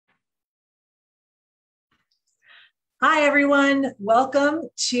Hi, everyone. Welcome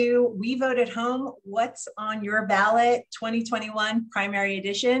to We Vote at Home, What's on Your Ballot 2021 Primary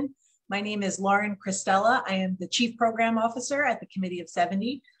Edition. My name is Lauren Christella. I am the Chief Program Officer at the Committee of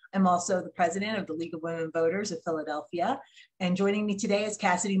 70. I'm also the President of the League of Women Voters of Philadelphia. And joining me today is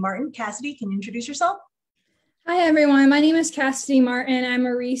Cassidy Martin. Cassidy, can you introduce yourself? Hi, everyone. My name is Cassidy Martin. I'm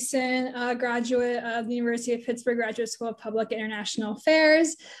a recent graduate of the University of Pittsburgh Graduate School of Public International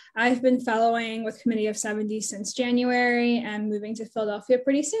Affairs. I've been fellowing with Committee of 70 since January and moving to Philadelphia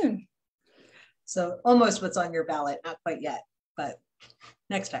pretty soon. So almost what's on your ballot, not quite yet, but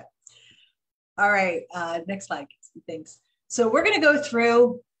next time. All right, next slide, thanks. So we're gonna go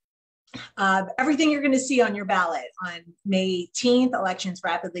through everything you're gonna see on your ballot on May 18th, elections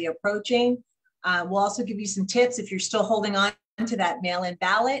rapidly approaching. We'll also give you some tips if you're still holding on to that mail-in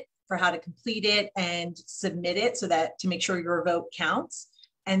ballot for how to complete it and submit it so that to make sure your vote counts.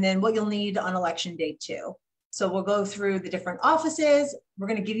 And then what you'll need on election day too. So we'll go through the different offices. We're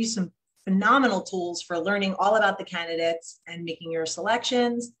going to give you some phenomenal tools for learning all about the candidates and making your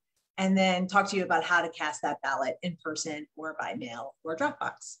selections, and then talk to you about how to cast that ballot in person or by mail or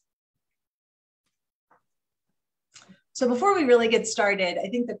Dropbox. So before we really get started, I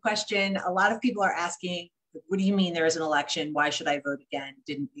think the question a lot of people are asking, what do you mean there is an election? Why should I vote again?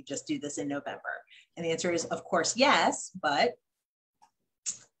 Didn't we just do this in November? And the answer is, of course, yes, but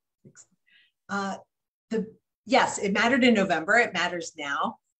yes, it mattered in November. It matters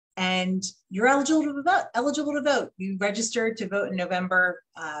now. And you're eligible to vote. You registered to vote in November.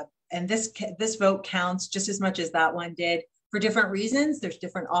 And this vote counts just as much as that one did for different reasons. There's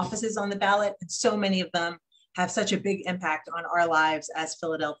different offices on the ballot, and so many of them have such a big impact on our lives as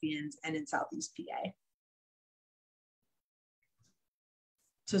Philadelphians and in Southeast PA.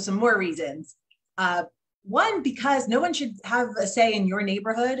 So some more reasons. One, because no one should have a say in your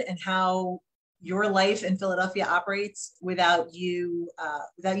neighborhood and how your life in Philadelphia operates without you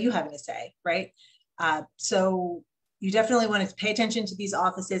having a say, right? So you definitely want to pay attention to these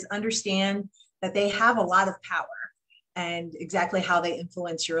offices, understand that they have a lot of power and exactly how they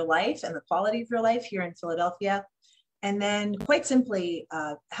influence your life and the quality of your life here in Philadelphia. And then quite simply,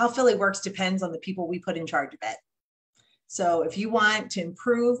 how Philly works depends on the people we put in charge of it. So if you want to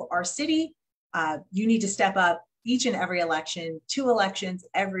improve our city, you need to step up each and every election, 2 elections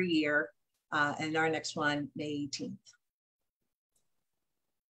every year, and our next one, May 18th.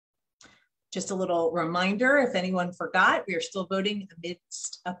 Just a little reminder, if anyone forgot, we are still voting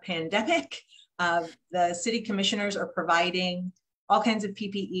amidst a pandemic. The city commissioners are providing all kinds of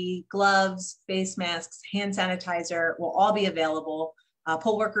PPE, gloves, face masks, hand sanitizer will all be available.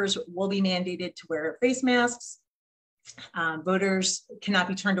 Poll workers will be mandated to wear face masks. Voters cannot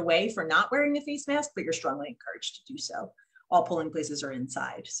be turned away for not wearing a face mask, but you're strongly encouraged to do so. All polling places are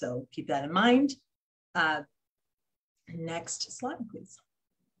inside, so keep that in mind. Next slide, please.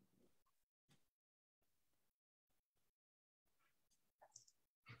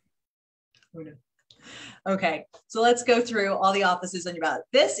 Okay, so let's go through all the offices on your ballot.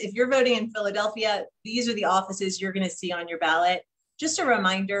 If you're voting in Philadelphia, these are the offices you're going to see on your ballot. Just a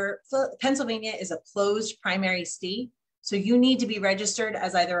reminder, Pennsylvania is a closed primary state, so you need to be registered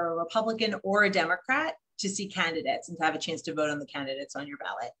as either a Republican or a Democrat to see candidates and to have a chance to vote on the candidates on your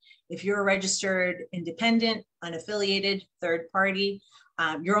ballot. If you're a registered independent, unaffiliated, third party,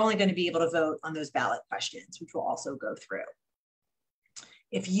 you're only going to be able to vote on those ballot questions, which we'll also go through.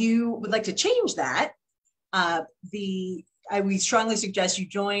 If you would like to change that, we strongly suggest you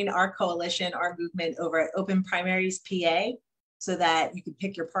join our coalition, our movement over at Open Primaries PA, so that you can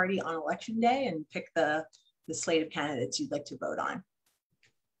pick your party on election day and pick the slate of candidates you'd like to vote on.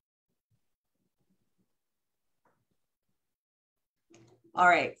 All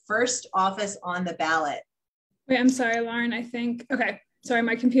right, first office on the ballot. Wait, I'm sorry, Lauren, I think, okay. Sorry,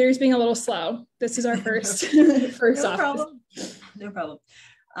 my computer's being a little slow. This is our first, first no office. Problem. No problem.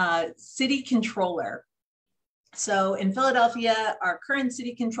 City controller. So in Philadelphia, our current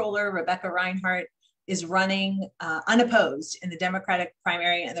city controller, Rebecca Reinhardt, is running unopposed in the Democratic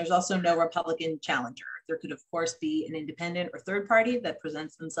primary, and there's also no Republican challenger. There could, of course, be an independent or third party that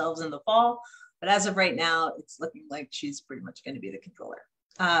presents themselves in the fall, but as of right now, it's looking like she's pretty much going to be the controller.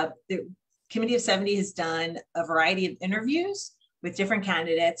 The Committee of 70 has done a variety of interviews with different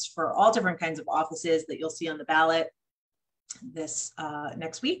candidates for all different kinds of offices that you'll see on the ballot this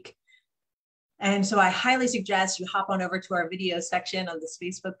next week. And so I highly suggest you hop on over to our video section on this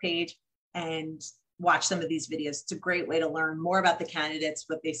Facebook page and watch some of these videos. It's a great way to learn more about the candidates,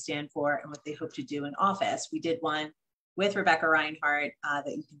 what they stand for, and what they hope to do in office. We did one with Rebecca Reinhardt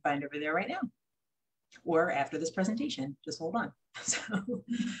that you can find over there right now, or after this presentation, just hold on. So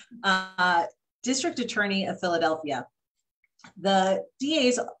District Attorney of Philadelphia. The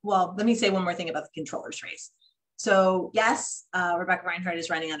DA's, well, let me say one more thing about the controller's race. So yes, Rebecca Reinhardt is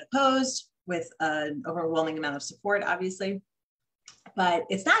running unopposed with an overwhelming amount of support, obviously, but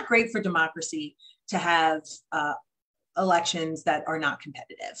it's not great for democracy to have elections that are not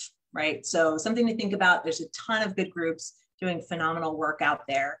competitive, right? So something to think about. There's a ton of good groups doing phenomenal work out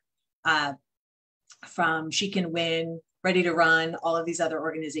there, from She Can Win, Ready to Run, all of these other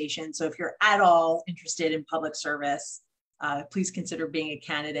organizations. So if you're at all interested in public service, please consider being a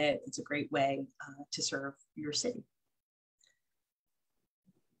candidate. It's a great way to serve your city.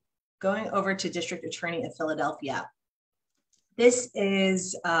 Going over to District Attorney of Philadelphia. This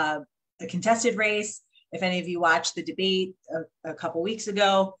is a contested race. If any of you watched the debate a couple weeks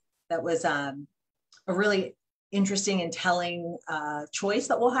ago, that was a really interesting and telling choice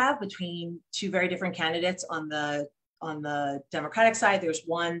that we'll have between two very different candidates on the Democratic side. There's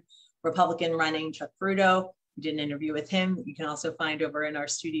one Republican running, Chuck Bruto. We did an interview with him. You can also find over in our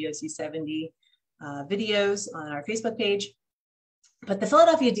Studio C70 videos on our Facebook page. But the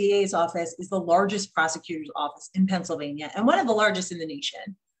Philadelphia DA's office is the largest prosecutor's office in Pennsylvania and one of the largest in the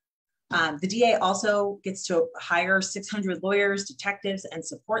nation. The DA also gets to hire 600 lawyers, detectives, and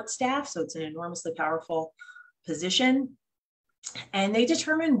support staff. So it's an enormously powerful position. And they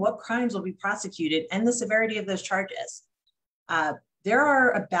determine what crimes will be prosecuted and the severity of those charges. There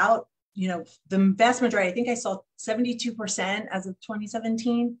are about, the vast majority, I think I saw 72% as of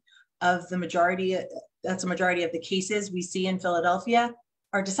 2017 of the majority, that's a majority of the cases we see in Philadelphia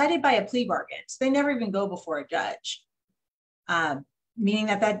are decided by a plea bargain. So they never even go before a judge. Meaning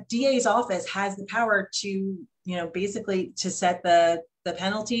that DA's office has the power to, basically to set the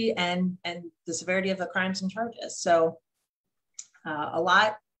penalty and the severity of the crimes and charges. So a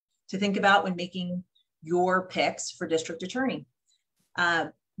lot to think about when making your picks for district attorney.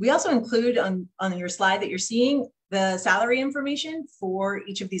 We also include on your slide that you're seeing the salary information for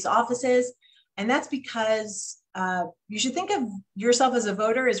each of these offices. And that's because you should think of yourself as a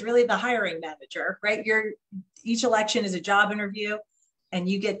voter as really the hiring manager, right? Each election is a job interview, and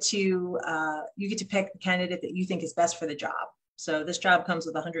you get to pick the candidate that you think is best for the job. So this job comes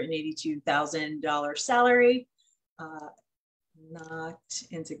with a $182,000 salary, not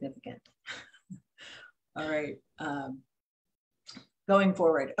insignificant. All right, going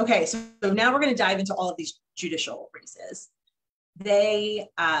forward. Okay, so now we're going to dive into all of these judicial races.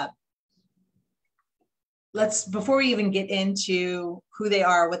 Before we even get into who they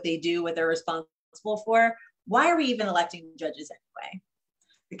are, what they do, what they're responsible for, why are we even electing judges anyway?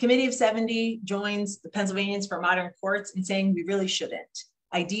 The Committee of 70 joins the Pennsylvanians for Modern Courts in saying we really shouldn't.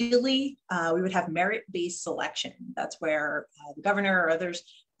 Ideally, we would have merit-based selection. That's where the governor or others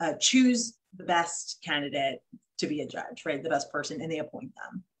choose the best candidate to be a judge, right? The best person, and they appoint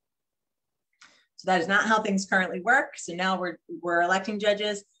them. So that is not how things currently work. So now we're electing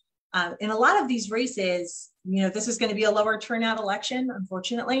judges. In a lot of these races, this is going to be a lower turnout election,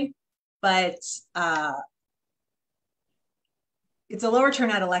 unfortunately, but it's a lower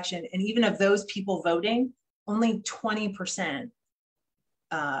turnout election. And even of those people voting, only 20%,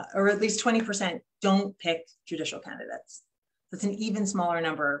 or at least 20% don't pick judicial candidates. That's an even smaller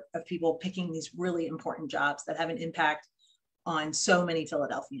number of people picking these really important jobs that have an impact on so many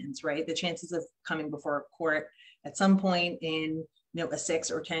Philadelphians, right? The chances of coming before a court at some point in a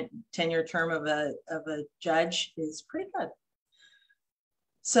 6 or 10-year term of a judge is pretty good.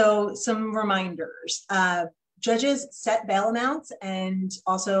 So some reminders. Judges set bail amounts and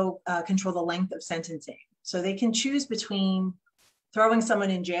also control the length of sentencing. So they can choose between throwing someone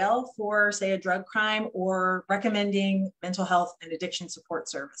in jail for, say, a drug crime or recommending mental health and addiction support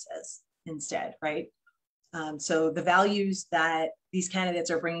services instead, right? So the values that these candidates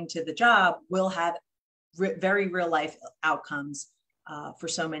are bringing to the job will have very real life outcomes for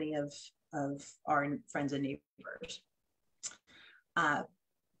so many of our friends and neighbors.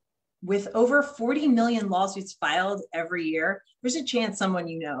 With over 40 million lawsuits filed every year, there's a chance someone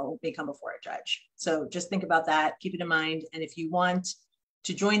may come before a judge. So just think about that, keep it in mind. And if you want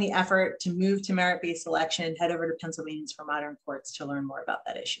to join the effort to move to merit-based selection, head over to Pennsylvanians for Modern Courts to learn more about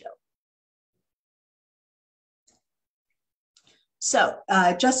that issue. So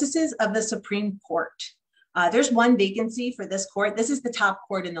justices of the Supreme Court. There's one vacancy for this court. This is the top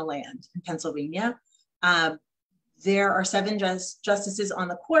court in the land in Pennsylvania. There are 7 justices on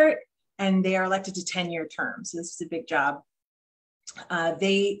the court, and they are elected to 10-year terms. So this is a big job.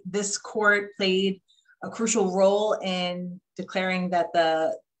 This court played a crucial role in declaring that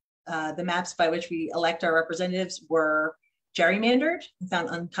the maps by which we elect our representatives were gerrymandered and found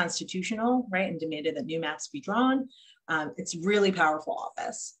unconstitutional, right, and demanded that new maps be drawn. It's really powerful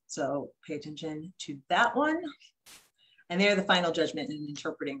office. So pay attention to that one. And they're the final judgment in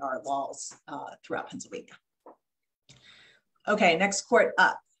interpreting our laws throughout Pennsylvania. Okay, next court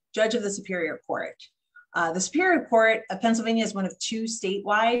up, Judge of the Superior Court. The Superior Court of Pennsylvania is one of 2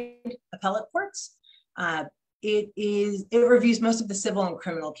 statewide appellate courts. It reviews most of the civil and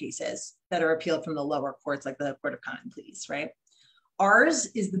criminal cases that are appealed from the lower courts, like the Court of Common Pleas, right? Ours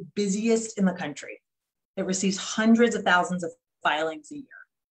is the busiest in the country. It receives hundreds of thousands of filings a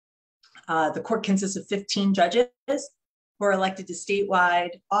year. The court consists of 15 judges who are elected to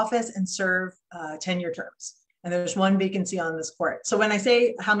statewide office and serve 10-year terms. And there's 1 vacancy on this court. So when I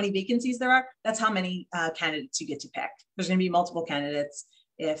say how many vacancies there are, that's how many candidates you get to pick. There's going to be multiple candidates.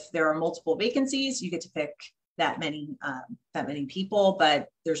 If there are multiple vacancies, you get to pick that many people, but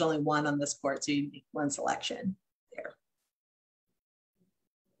there's only 1 on this court, so you make 1 selection there.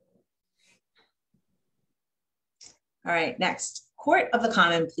 All right, next, Court of the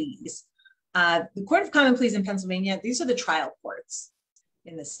Common Pleas. The Court of Common Pleas in Pennsylvania, these are the trial courts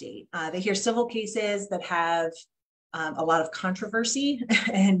in the state. They hear civil cases that have a lot of controversy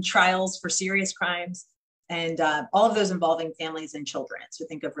and trials for serious crimes, and all of those involving families and children. So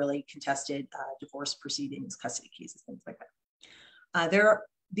think of really contested divorce proceedings, custody cases, things like that.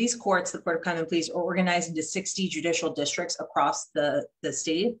 These courts, the Court of Common Pleas, are organized into 60 judicial districts across the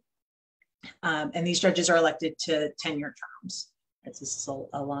state. And these judges are elected to 10-year terms. This is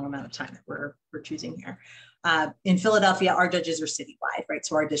a long amount of time that we're choosing here. In Philadelphia, our judges are citywide, right?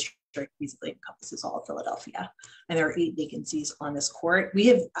 So our district basically encompasses all of Philadelphia. And there are 8 vacancies on this court. We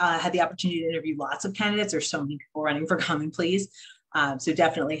have had the opportunity to interview lots of candidates. There's so many people running for Common Pleas. So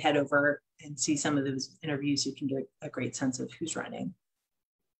definitely head over and see some of those interviews. You can get a great sense of who's running.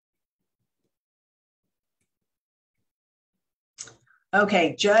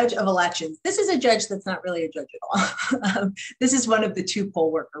 Okay, Judge of Elections. This is a judge that's not really a judge at all. This is one of the 2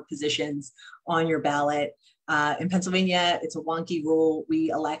 poll worker positions on your ballot. In Pennsylvania, it's a wonky rule. We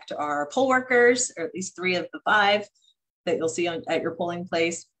elect our poll workers, or at least 3 of the 5 that you'll see at your polling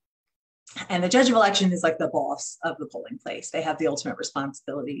place. And the Judge of Election is like the boss of the polling place. They have the ultimate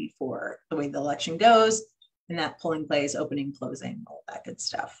responsibility for the way the election goes in that polling place, opening, closing, all that good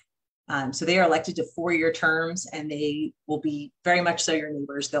stuff. So they are elected to 4-year terms, and they will be very much so your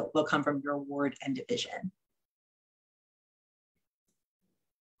neighbors. They'll come from your ward and division.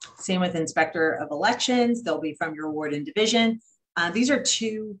 Same with Inspector of Elections. They'll be from your ward and division. These are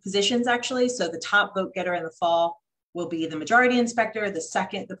 2 positions, actually. So the top vote getter in the fall will be the majority inspector.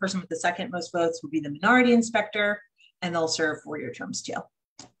 The person with the second most votes will be the minority inspector, and they'll serve 4-year terms too.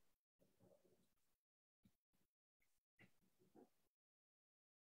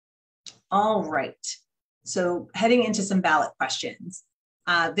 All right, so heading into some ballot questions.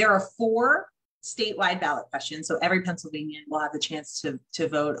 There are 4 statewide ballot questions, so every Pennsylvanian will have the chance to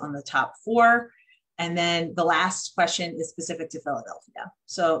vote on the top 4. And then the last question is specific to Philadelphia.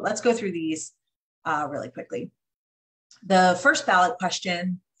 So let's go through these really quickly. The first ballot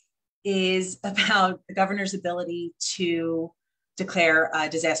question is about the governor's ability to declare a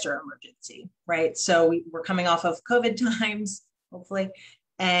disaster emergency, right? So we're coming off of COVID times, hopefully.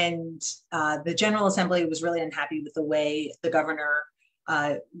 And the General Assembly was really unhappy with the way the governor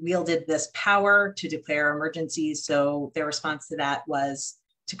wielded this power to declare emergencies. So their response to that was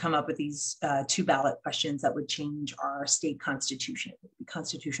to come up with these 2 ballot questions that would change our state constitution,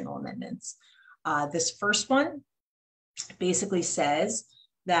 constitutional amendments. This first one basically says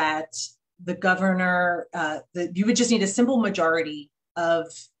that the governor, you would just need a simple majority of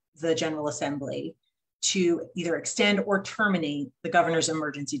the General Assembly to either extend or terminate the governor's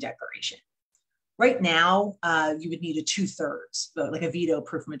emergency declaration. Right now, you would need a 2/3 vote, like a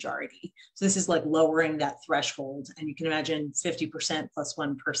veto-proof majority. So this is like lowering that threshold. And you can imagine 50% plus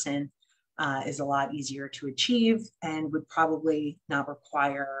 1 person is a lot easier to achieve and would probably not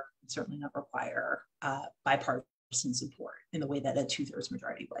require, certainly not require bipartisan support in the way that a 2/3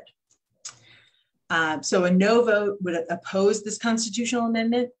 majority would. So a no vote would oppose this constitutional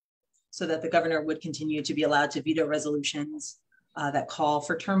amendment, so that the governor would continue to be allowed to veto resolutions that call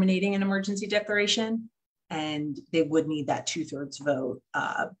for terminating an emergency declaration, and they would need that 2/3 vote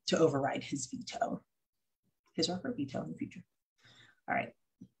to override his veto, his or her veto in the future. All right.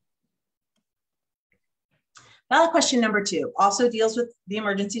 Ballot question number 2 also deals with the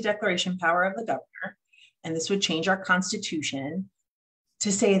emergency declaration power of the governor, and this would change our constitution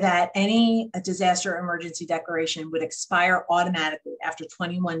to say that any disaster emergency declaration would expire automatically after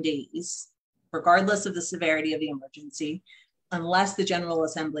 21 days, regardless of the severity of the emergency, unless the General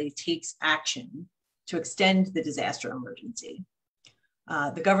Assembly takes action to extend the disaster emergency.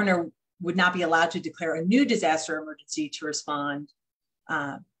 The governor would not be allowed to declare a new disaster emergency to respond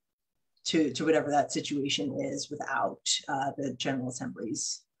to whatever that situation is without the General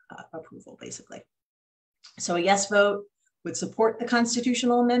Assembly's approval, basically. So a yes vote would support the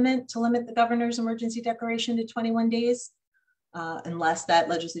constitutional amendment to limit the governor's emergency declaration to 21 days, unless that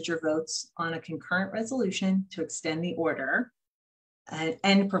legislature votes on a concurrent resolution to extend the order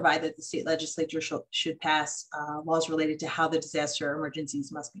and provide that the state legislature should pass laws related to how the disaster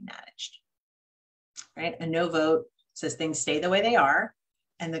emergencies must be managed. Right? A no vote says things stay the way they are,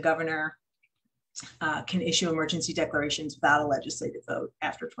 and the governor can issue emergency declarations without a legislative vote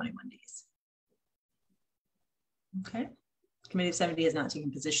after 21 days. Okay. Committee of 70 has not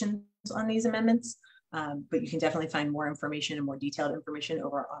taken positions on these amendments, but you can definitely find more information and more detailed information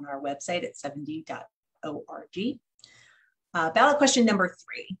over on our website at 70.org. Ballot question number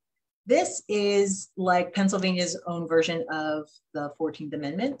 3. This is like Pennsylvania's own version of the 14th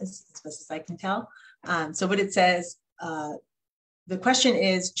Amendment, as best as I can tell. So what it says, the question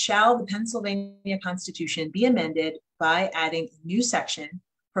is, shall the Pennsylvania Constitution be amended by adding a new section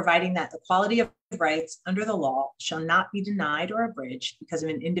providing that the quality of rights under the law shall not be denied or abridged because of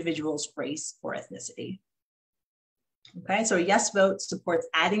an individual's race or ethnicity? Okay, so a yes vote supports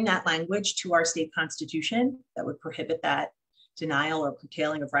adding that language to our state constitution that would prohibit that denial or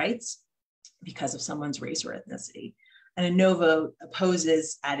curtailing of rights because of someone's race or ethnicity. And a no vote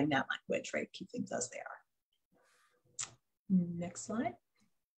opposes adding that language, right? Keep things as they are. Next slide.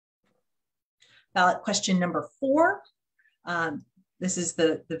 Ballot question number 4. This is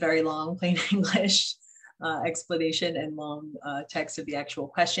the very long plain English explanation and long text of the actual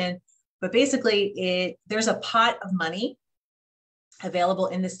question. But basically, there's a pot of money available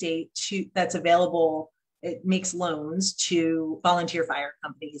in the state that's available. It makes loans to volunteer fire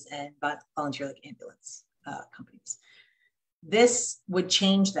companies and volunteer like ambulance companies. This would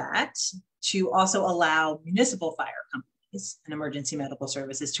change that to also allow municipal fire companies and emergency medical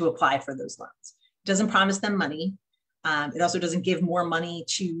services to apply for those loans. It doesn't promise them money. It also doesn't give more money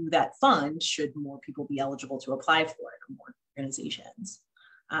to that fund should more people be eligible to apply for it or more organizations.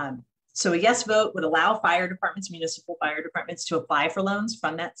 So a yes vote would allow fire departments, municipal fire departments to apply for loans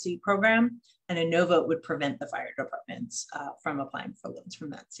from that state program, and a no vote would prevent the fire departments from applying for loans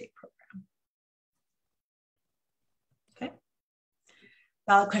from that state program. Okay.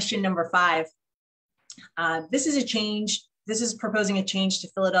 Ballot question number 5. This is a change. This is proposing a change to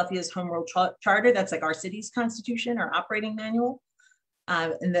Philadelphia's Home Rule Charter. That's like our city's constitution or operating manual.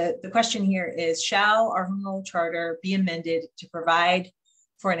 And the question here is, shall our Home Rule Charter be amended to provide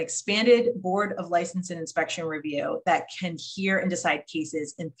for an expanded Board of License and Inspection Review that can hear and decide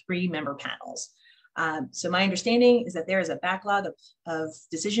cases in 3-member panels? So my understanding is that there is a backlog of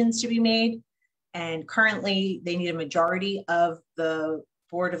decisions to be made. And currently they need a majority of the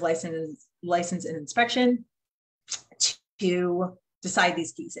Board of License and Inspection to decide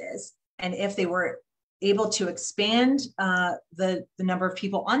these cases. And if they were able to expand the number of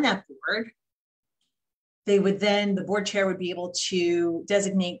people on that board, they would then, the board chair would be able to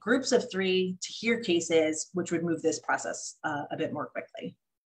designate groups of 3 to hear cases, which would move this process a bit more quickly.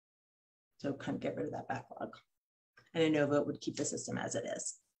 So kind of get rid of that backlog. And a no vote would keep the system as it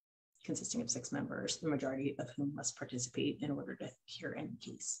is, consisting of 6 members, the majority of whom must participate in order to hear any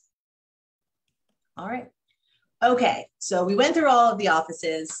case. All right. Okay, so we went through all of the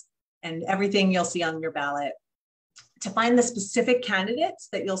offices and everything you'll see on your ballot. To find the specific candidates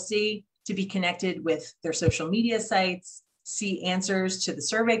that you'll see to be connected with their social media sites, see answers to the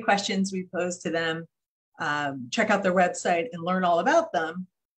survey questions we posed to them, check out their website and learn all about them,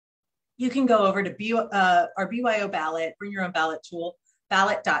 you can go over to our BYO ballot, bring your own ballot tool,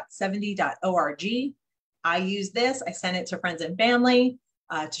 ballot.70.org. I use this, I send it to friends and family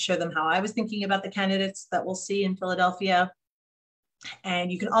to show them how I was thinking about the candidates that we'll see in Philadelphia.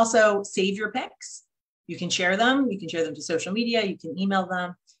 And you can also save your picks. You can share them to social media, you can email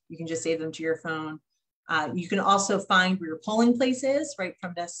them, you can just save them to your phone. You can also find where your polling place is right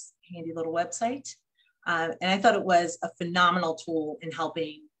from this handy little website. And I thought it was a phenomenal tool in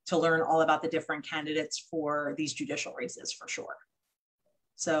helping to learn all about the different candidates for these judicial races for sure.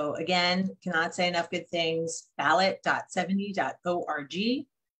 So again, cannot say enough good things, ballot.70.org.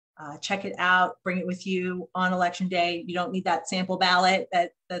 Check it out, bring it with you on election day. You don't need that sample ballot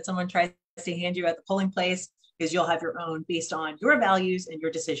that someone tries to hand you at the polling place, because you'll have your own based on your values and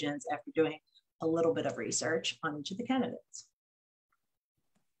your decisions after doing a little bit of research on each of the candidates.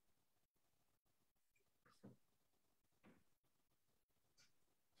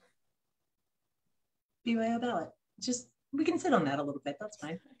 BYO ballot, just, we can sit on that a little bit, that's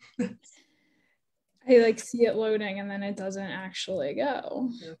fine. I like see it loading and then it doesn't actually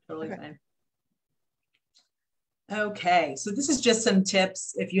go. No, totally Okay. fine. Okay, so this is just some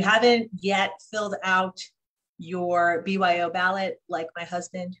tips. If you haven't yet filled out your BYO ballot, like my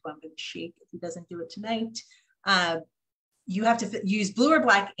husband, who I'm going to shake if he doesn't do it tonight, you have to use blue or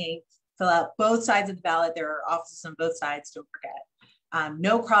black ink, fill out both sides of the ballot. There are offices on both sides, don't forget.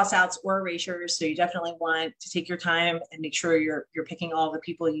 No crossouts or erasures, so you definitely want to take your time and make sure you're picking all the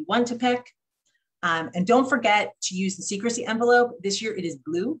people you want to pick. And don't forget to use the secrecy envelope. This year it is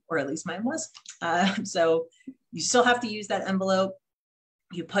blue, or at least mine was. So you still have to use that envelope.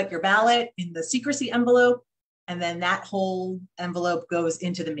 You put your ballot in the secrecy envelope, and then that whole envelope goes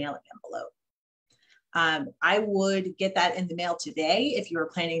into the mailing envelope. I would get that in the mail today if you were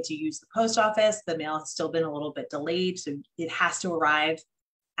planning to use the post office. The mail has still been a little bit delayed, so it has to arrive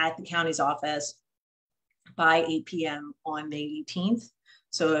at the county's office by 8 p.m. on May 18th.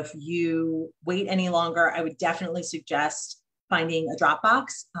 So if you wait any longer, I would definitely suggest finding a drop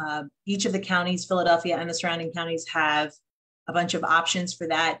box. Each of the counties, Philadelphia and the surrounding counties, have a bunch of options for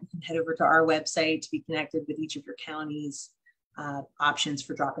that. You can head over to our website to be connected with each of your counties' options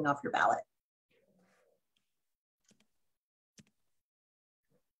for dropping off your ballot.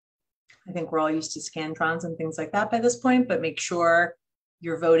 I think we're all used to Scantrons and things like that by this point, but make sure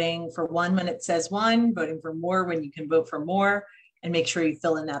you're voting for one when it says one, voting for more when you can vote for more, and make sure you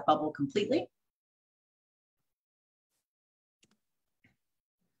fill in that bubble completely.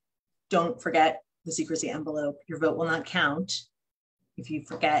 Don't forget the secrecy envelope. Your vote will not count if you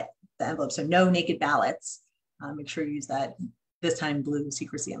forget the envelope. So no naked ballots. Make sure you use that, this time blue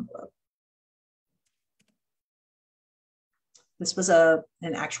secrecy envelope. This was an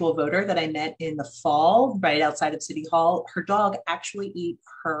actual voter that I met in the fall right outside of City Hall. Her dog actually ate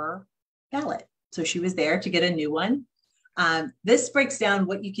her ballot. So she was there to get a new one. This breaks down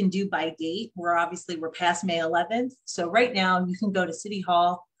what you can do by date. We're past May 11th. So right now you can go to City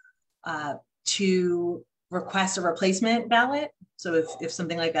Hall to request a replacement ballot. So if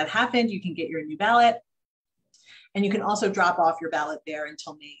something like that happened, you can get your new ballot. And you can also drop off your ballot there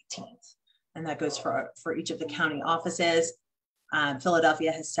until May 18th. And that goes for each of the county offices.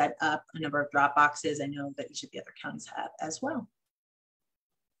 Philadelphia has set up a number of drop boxes. I know that each of the other counties have as well.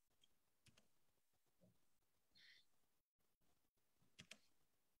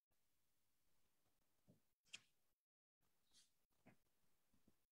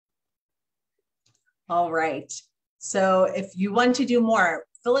 All right. So if you want to do more,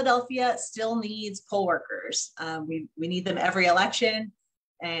 Philadelphia still needs poll workers. We need them every election,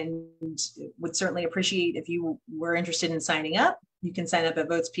 and would certainly appreciate if you were interested in signing up. You can sign up at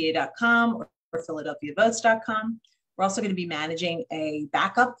votespa.com or philadelphiavotes.com. We're also going to be managing a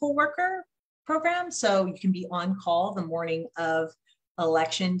backup poll worker program, so you can be on call the morning of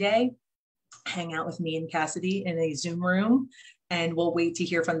election day, hang out with me and Cassidy in a Zoom room, and we'll wait to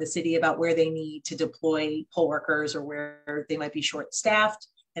hear from the city about where they need to deploy poll workers or where they might be short-staffed,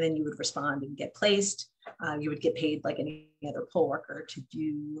 and then you would respond and get placed. You would get paid like any other poll worker to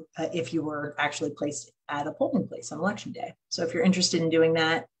do if you were actually placed at a polling place on election day. So if you're interested in doing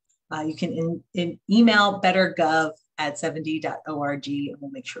that, you can email bettergov@70.org, and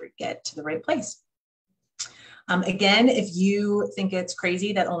we'll make sure you get to the right place. Again, if you think it's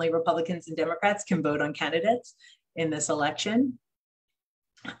crazy that only Republicans and Democrats can vote on candidates in this election,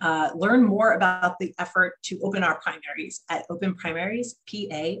 learn more about the effort to open our primaries at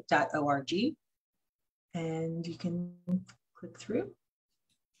openprimariespa.org. And you can click through.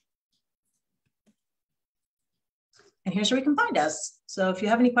 And here's where you can find us. So if you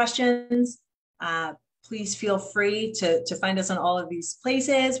have any questions, please feel free to find us on all of these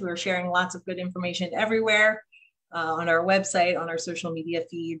places. We're sharing lots of good information everywhere, on our website, on our social media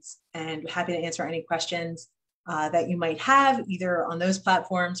feeds, and happy to answer any questions that you might have either on those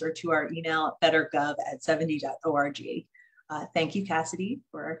platforms or to our email bettergov@70.org. Thank you, Cassidy,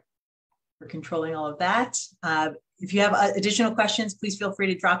 for controlling all of that. If you have additional questions, please feel free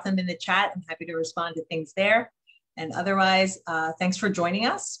to drop them in the chat. I'm happy to respond to things there. And otherwise, thanks for joining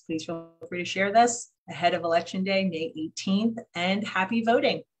us. Please feel free to share this ahead of Election Day, May 18th, and happy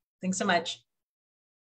voting. Thanks so much.